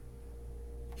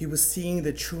 He was seeing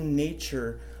the true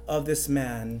nature of this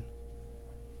man,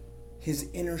 his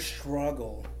inner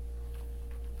struggle,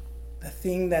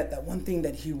 that one thing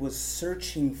that he was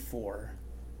searching for,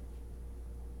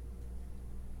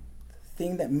 the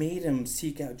thing that made him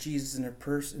seek out Jesus in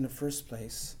the first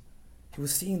place. He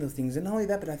was seeing those things. And not only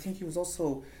that, but I think he was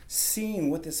also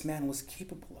seeing what this man was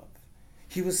capable of.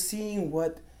 He was seeing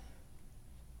what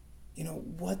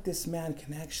this man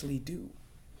can actually do.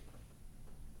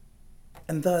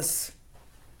 And thus,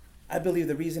 I believe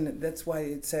that's why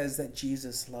it says that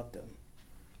Jesus loved him.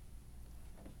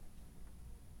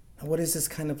 And what is this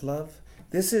kind of love?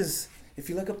 This is, if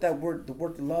you look up that word, the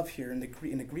word love here in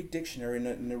the Greek dictionary,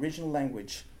 in the original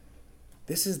language,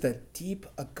 this is the deep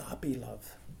agape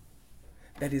love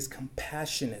that is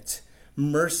compassionate,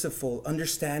 merciful,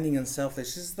 understanding, and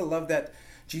selfless. This is the love that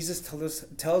Jesus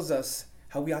tells us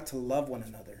how we ought to love one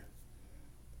another.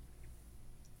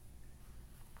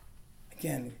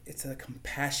 Again, it's a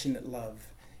compassionate love.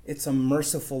 It's a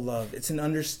merciful love. It's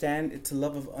a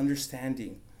love of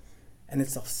understanding. And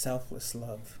it's a selfless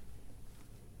love.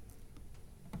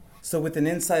 So with an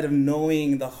insight of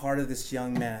knowing the heart of this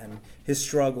young man, his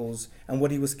struggles, and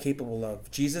what he was capable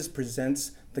of, Jesus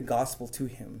presents the gospel to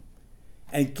him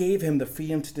and gave him the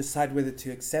freedom to decide whether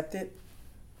to accept it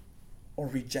or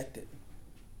reject it,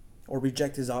 or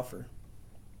reject his offer.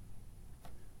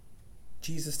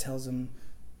 Jesus tells him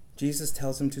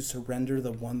to surrender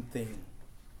the one thing.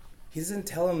 He doesn't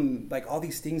tell him like all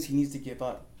these things he needs to give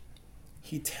up.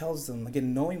 He tells them,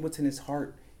 again, knowing what's in his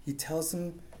heart, he tells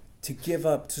him to give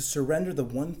up, to surrender the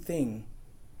one thing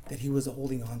that he was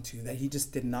holding on to, that he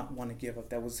just did not want to give up,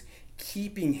 that was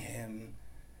keeping him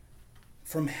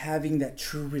from having that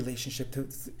true relationship.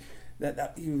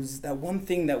 That he was that one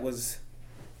thing that was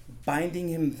binding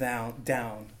him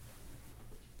down.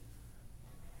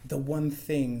 The one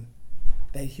thing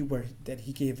that he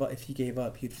gave up. If he gave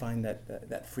up, he'd find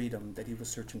that freedom that he was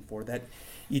searching for, that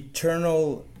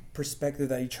eternal perspective,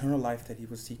 that eternal life that he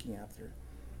was seeking after.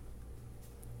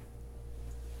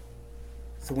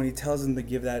 So when he tells them to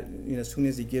give that, as soon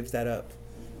as he gives that up,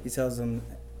 he tells them,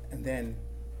 and then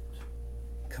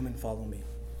come and follow me.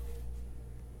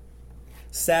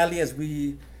 Sadly, as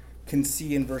we can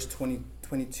see in verse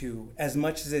 22, as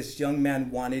much as this young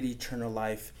man wanted eternal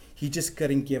life, he just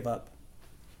couldn't give up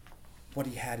what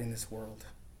he had in this world.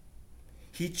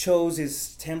 He chose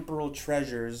his temporal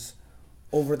treasures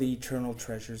over the eternal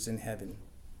treasures in heaven.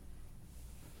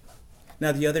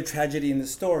 Now, the other tragedy in the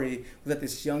story was that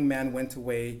this young man went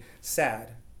away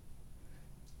sad.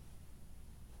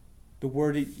 The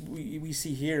word we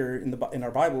see here in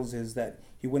our Bibles is that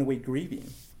he went away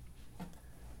grieving,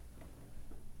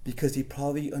 because he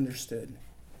probably understood.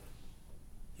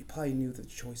 He probably knew the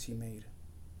choice he made.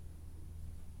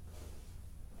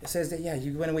 It says that,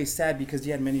 he went away sad because he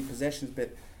had many possessions,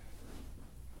 but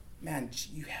man,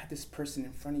 you have this person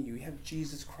in front of you. You have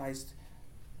Jesus Christ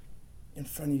in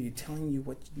front of you telling you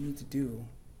what you need to do.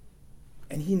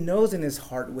 And he knows in his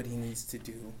heart what he needs to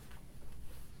do.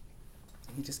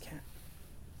 And he just can't.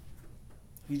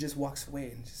 He just walks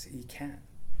away and he can't.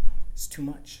 It's too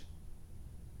much.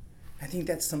 I think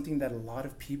that's something that a lot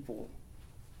of people,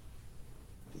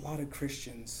 a lot of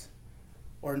Christians,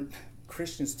 or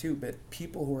Christians too, but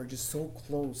people who are just so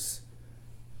close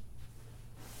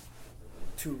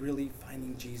to really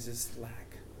finding Jesus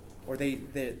lack. Or I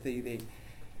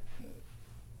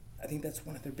think that's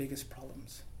one of their biggest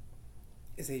problems,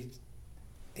 is they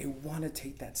want to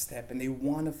take that step and they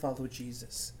want to follow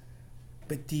Jesus.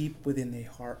 But deep within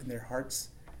their hearts,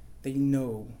 they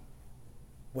know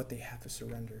what they have to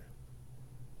surrender.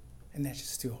 And that's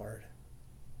just too hard.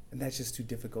 And that's just too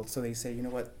difficult. So they say, you know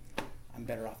what? I'm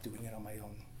better off doing it on my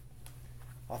own.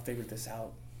 I'll figure this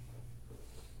out.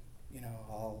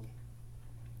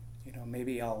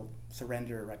 Maybe I'll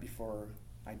surrender right before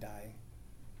I die.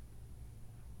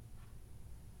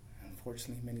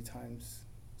 Unfortunately, many times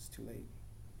it's too late.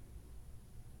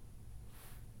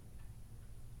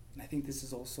 And I think this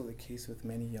is also the case with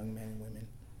many young men and women.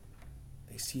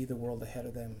 They see the world ahead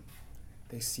of them.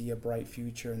 They see a bright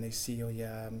future, and they see,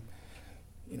 I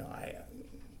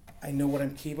know what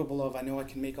I'm capable of. I know I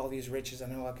can make all these riches. I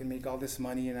know I can make all this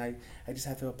money, and I just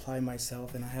have to apply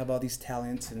myself, and I have all these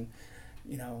talents, and,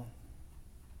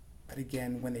 But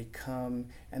again, when they come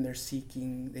and they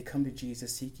come to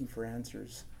Jesus seeking for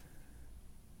answers.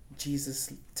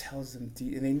 Jesus tells them,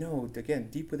 and they know, again,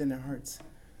 deep within their hearts,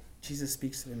 Jesus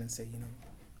speaks to them and say,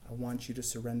 I want you to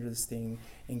surrender this thing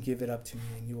and give it up to me,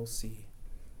 and you will see.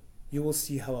 You will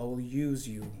see how I will use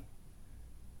you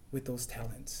with those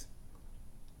talents.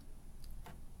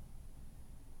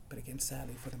 But again,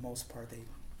 sadly, for the most part,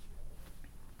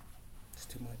 it's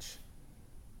too much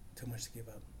to give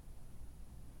up.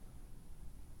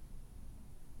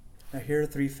 Now, here are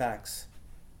 3 facts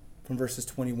from verses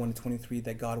 21 to 23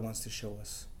 that God wants to show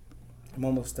us. I'm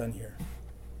almost done here.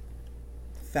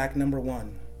 Fact number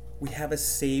 1, we have a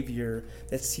Savior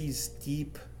that sees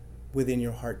deep within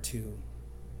your heart too.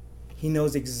 He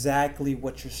knows exactly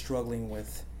what you're struggling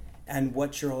with and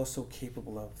what you're also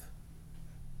capable of.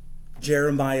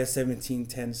 Jeremiah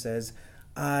 17:10 says,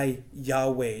 I,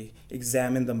 Yahweh,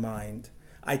 examine the mind.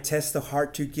 I test the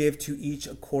heart to give to each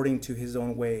according to his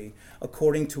own way,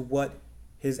 according to what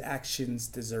his actions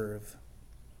deserve.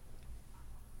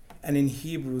 And in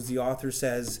Hebrews, the author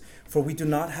says, for we do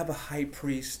not have a high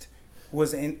priest who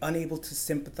was unable to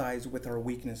sympathize with our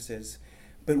weaknesses,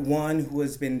 but one who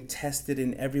has been tested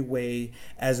in every way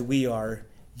as we are,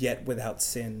 yet without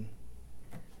sin.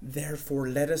 Therefore,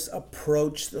 let us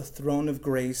approach the throne of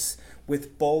grace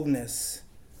with boldness,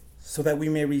 so that we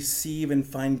may receive and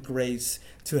find grace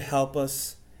to help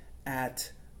us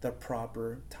at the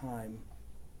proper time.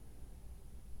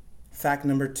 Fact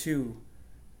number 2,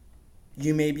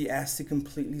 you may be asked to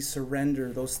completely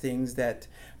surrender those things that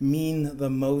mean the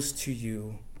most to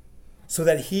you, so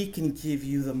that he can give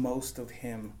you the most of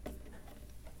him.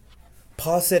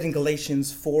 Paul said in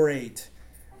Galatians 4:8,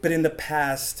 but in the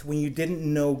past, when you didn't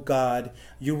know God,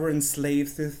 you were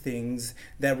enslaved to things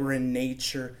that were in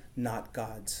nature not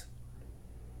God's.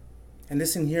 And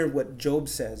listen here what Job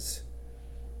says.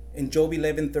 In Job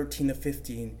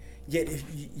 11:13-15,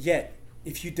 yet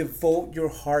if you devote your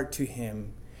heart to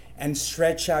him and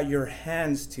stretch out your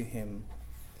hands to him,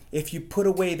 if you put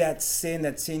away that sin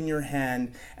that's in your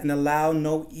hand and allow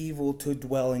no evil to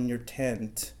dwell in your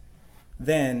tent,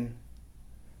 then,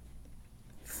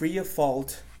 free of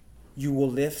fault, you will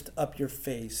lift up your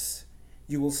face.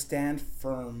 You will stand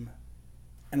firm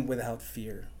and without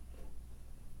fear.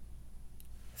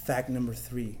 Fact number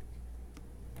 3,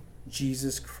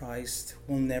 Jesus Christ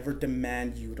will never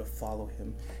demand you to follow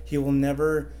him. He will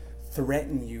never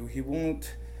threaten you. He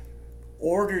won't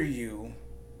order you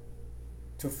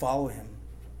to follow him,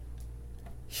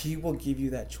 he will give you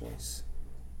that choice.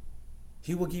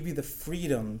 He will give you the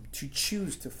freedom to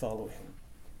choose to follow him.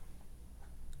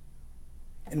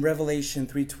 In Revelation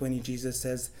 3:20, Jesus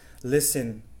says,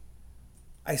 "Listen,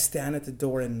 I stand at the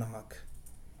door and knock.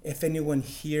 If anyone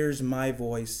hears my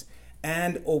voice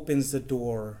and opens the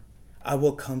door, I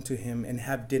will come to him and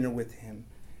have dinner with him,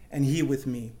 and he with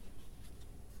me."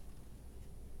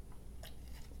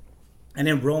 And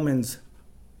in Romans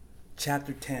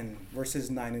chapter 10,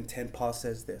 verses 9 and 10, Paul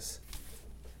says this: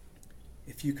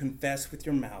 "If you confess with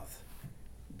your mouth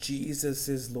Jesus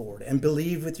is Lord and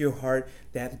believe with your heart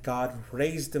that God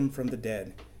raised him from the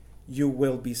dead, you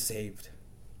will be saved.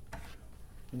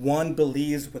 One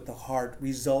believes with the heart,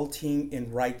 resulting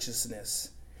in righteousness,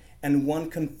 and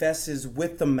one confesses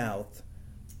with the mouth,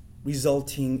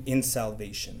 resulting in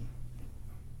salvation."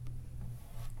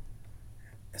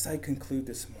 As I conclude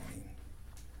this morning,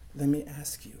 let me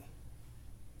ask you,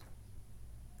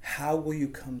 how will you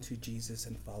come to Jesus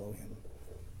and follow him?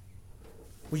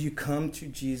 Will you come to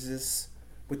Jesus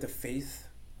with the faith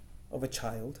of a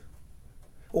child?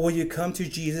 Or will you come to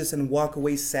Jesus and walk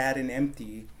away sad and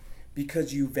empty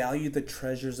because you value the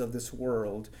treasures of this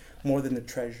world more than the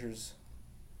treasures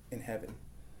in heaven?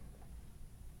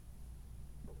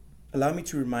 Allow me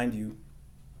to remind you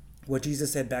what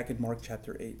Jesus said back in Mark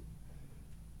chapter 8.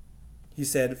 He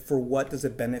said, "For what does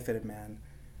it benefit a man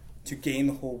to gain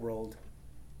the whole world,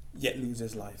 yet lose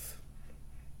his life?"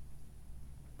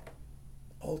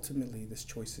 Ultimately, this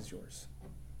choice is yours.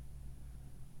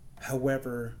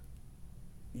 However,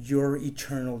 your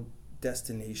eternal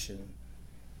destination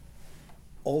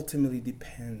ultimately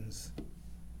depends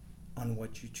on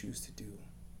what you choose to do.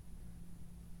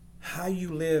 How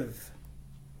you live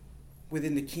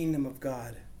within the kingdom of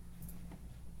God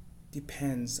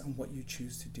depends on what you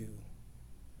choose to do.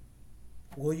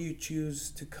 Will you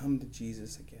choose to come to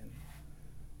Jesus again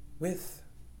with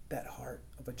that heart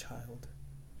of a child?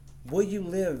 Will you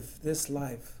live this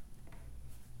life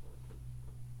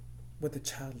with a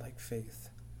childlike faith?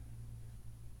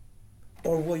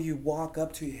 Or will you walk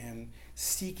up to him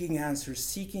seeking answers,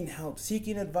 seeking help,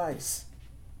 seeking advice,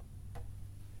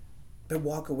 but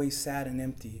walk away sad and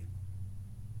empty,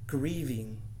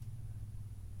 grieving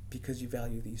because you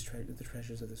value the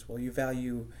treasures of this world? You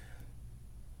value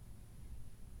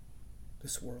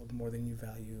this world more than you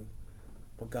value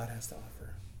what God has to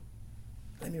offer.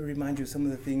 Let me remind you of some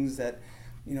of the things that,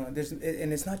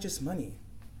 and it's not just money.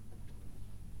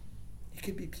 It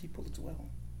could be people as well.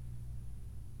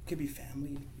 It could be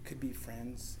family. It could be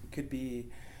friends. It could be,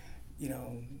 there's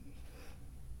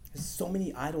so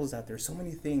many idols out there, so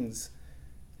many things.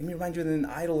 Let me remind you that an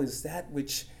idol is that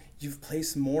which you've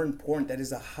placed more important, that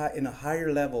is in a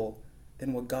higher level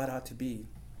than what God ought to be.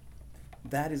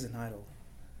 That is an idol.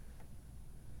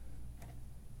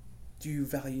 Do you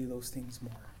value those things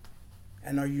more?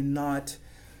 And are you not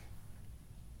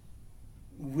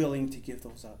willing to give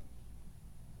those up?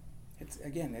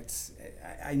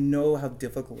 I know how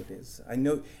difficult it is. I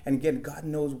know, and again, God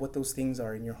knows what those things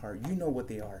are in your heart. You know what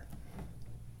they are.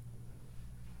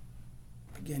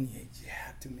 Again, you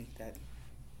have to make that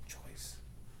choice.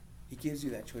 He gives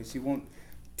you that choice. He won't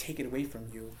take it away from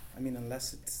you. I'm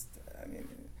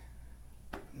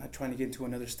not trying to get into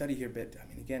another study here, but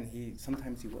again,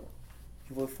 sometimes he will.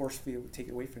 He will forcefully take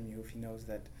it away from you if he knows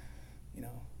that,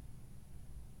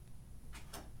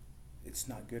 it's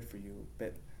not good for you.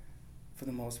 But for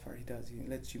the most part, he does. He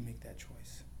lets you make that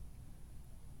choice.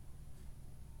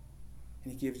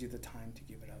 And he gives you the time to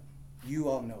give it up. You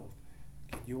all know.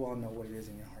 You all know what it is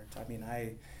in your heart.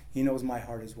 He knows my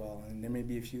heart as well. And there may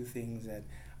be a few things that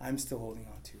I'm still holding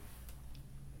on to.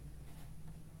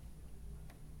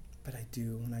 But I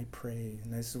do when I pray,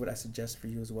 and this is what I suggest for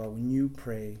you as well. When you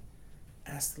pray,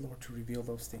 ask the Lord to reveal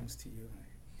those things to you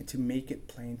and to make it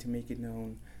plain, to make it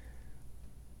known.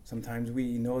 Sometimes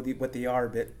we know what they are,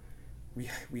 but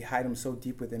we hide them so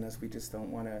deep within us, we just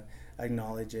don't want to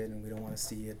acknowledge it and we don't want to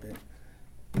see it.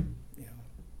 But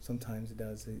sometimes it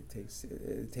does. It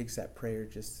takes that prayer.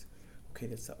 Just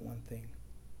that's that one thing.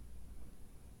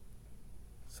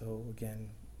 So again,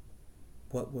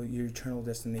 what will your eternal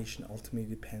destination ultimately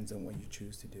depends on what you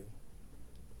choose to do.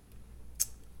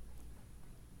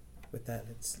 With that,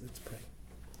 let's pray.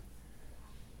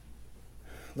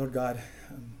 Lord God,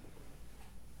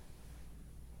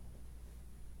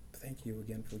 thank you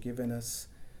again for giving us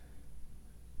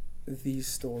these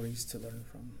stories to learn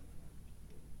from.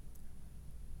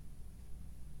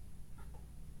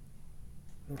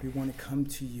 Lord, we want to come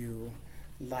to you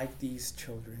like these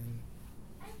children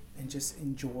and just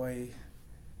enjoy,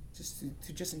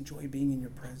 to enjoy being in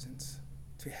your presence,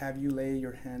 to have you lay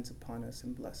your hands upon us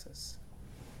and bless us.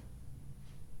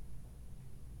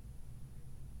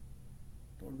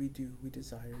 Lord, we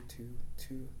desire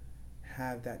to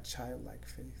have that childlike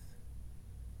faith,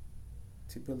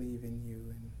 to believe in you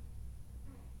and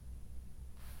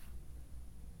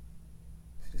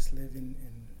to just live in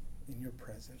your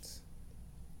presence.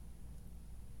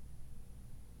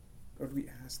 Lord, we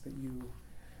ask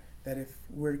that if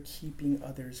we're keeping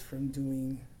others from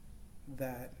doing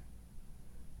that,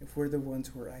 if we're the ones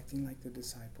who are acting like the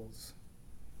disciples,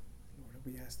 Lord,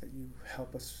 we ask that you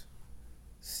help us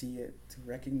see it, to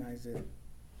recognize it,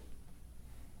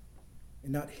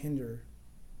 and not hinder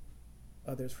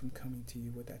others from coming to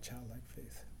you with that childlike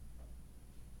faith.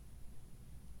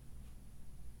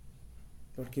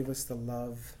 Lord, give us the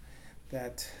love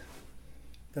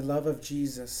of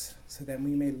Jesus, so that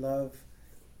we may love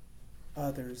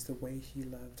others the way he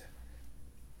loved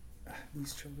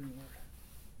these children, Lord.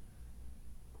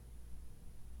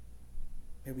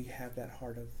 May we have that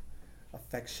heart of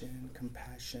affection,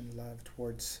 compassion, love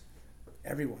towards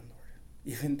everyone, Lord.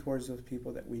 Even towards those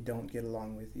people that we don't get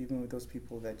along with, even with those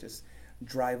people that just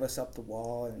drive us up the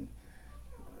wall, and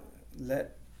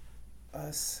let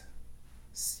us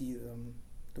see them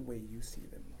the way you see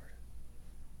them, Lord.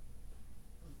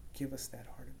 Give us that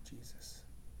heart of Jesus.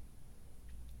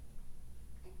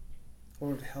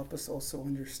 Lord, help us also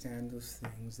understand those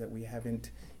things that we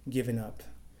haven't given up,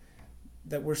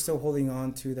 that we're still holding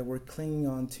on to, that we're clinging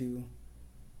on to,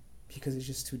 because it's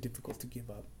just too difficult to give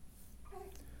up.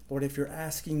 Lord, if you're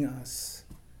asking us,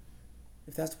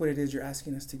 if that's what it is, you're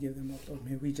asking us to give them up, Lord,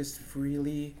 may we just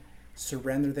freely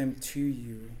surrender them to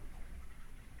you.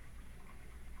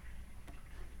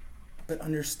 But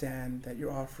understand that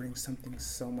you're offering something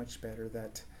so much better,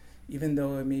 that even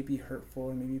though it may be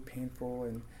hurtful and may be painful,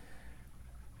 and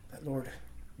that, Lord,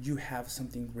 you have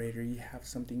something greater, you have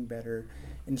something better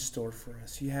in store for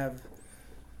us. You have,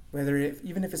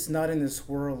 even if it's not in this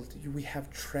world, we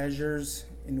have treasures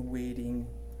in waiting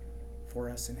for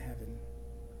us in heaven.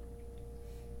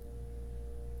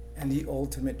 And the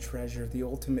ultimate treasure, the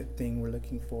ultimate thing we're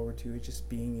looking forward to is just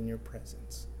being in your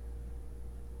presence.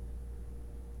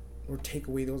 Lord, take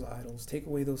away those idols, take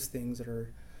away those things that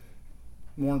are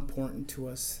more important to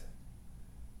us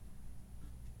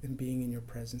than being in your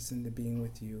presence and than being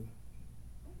with you.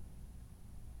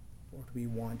 Lord, we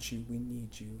want you, we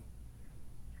need you.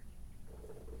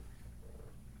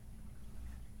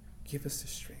 Give us the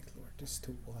strength, Lord, just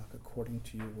to walk according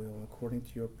to your will, according to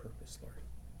your purpose, Lord.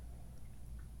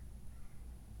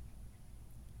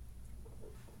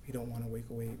 We don't want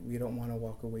to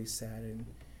walk away sad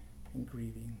and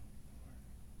grieving,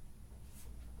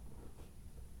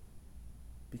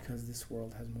 because this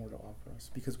world has more to offer us,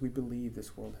 because we believe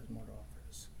this world has more to offer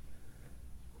us.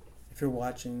 If you're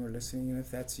watching or listening, and if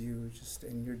that's you,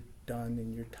 and you're done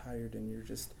and you're tired and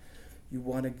you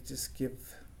want to just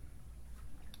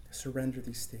surrender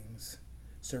these things,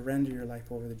 surrender your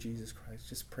life over to Jesus Christ.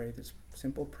 Just pray this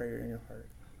simple prayer in your heart.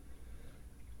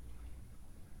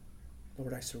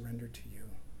 Lord, I surrender to you.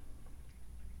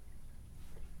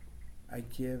 I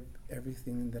give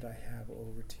everything that I have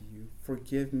over to you.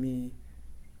 Forgive me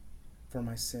for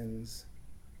my sins.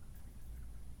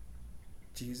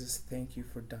 Jesus, thank you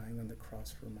for dying on the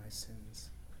cross for my sins.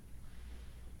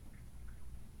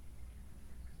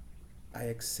 I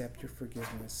accept your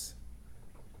forgiveness.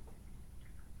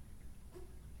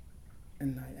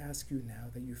 And I ask you now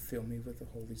that you fill me with the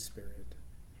Holy Spirit.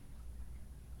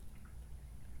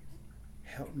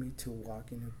 Help me to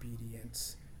walk in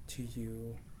obedience to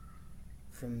you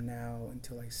from now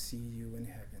until I see you in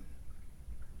heaven.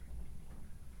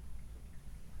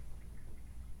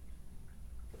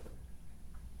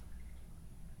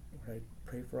 Lord, I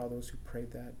pray for all those who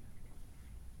prayed that.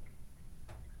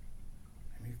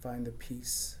 And may find the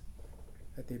peace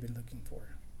that they've been looking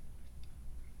for.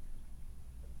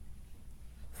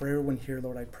 For everyone here,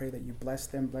 Lord, I pray that you bless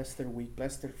them, bless their week,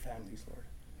 bless their families, Lord.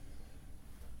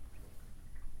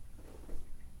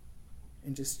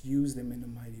 And just use them in a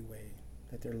mighty way,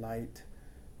 that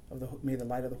may the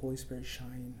light of the Holy Spirit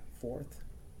shine forth,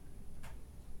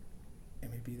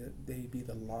 and they be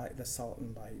the light, the salt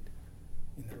and light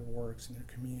in their works, in their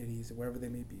communities, wherever they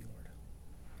may be, Lord.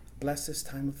 Bless this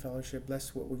time of fellowship.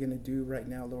 Bless what we're going to do right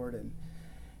now, Lord, and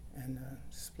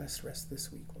just bless the rest of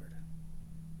this week, Lord.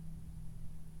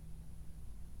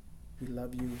 We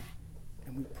love you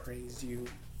and we praise you.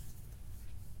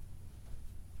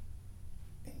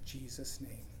 In Jesus'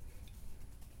 name,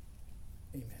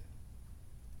 amen.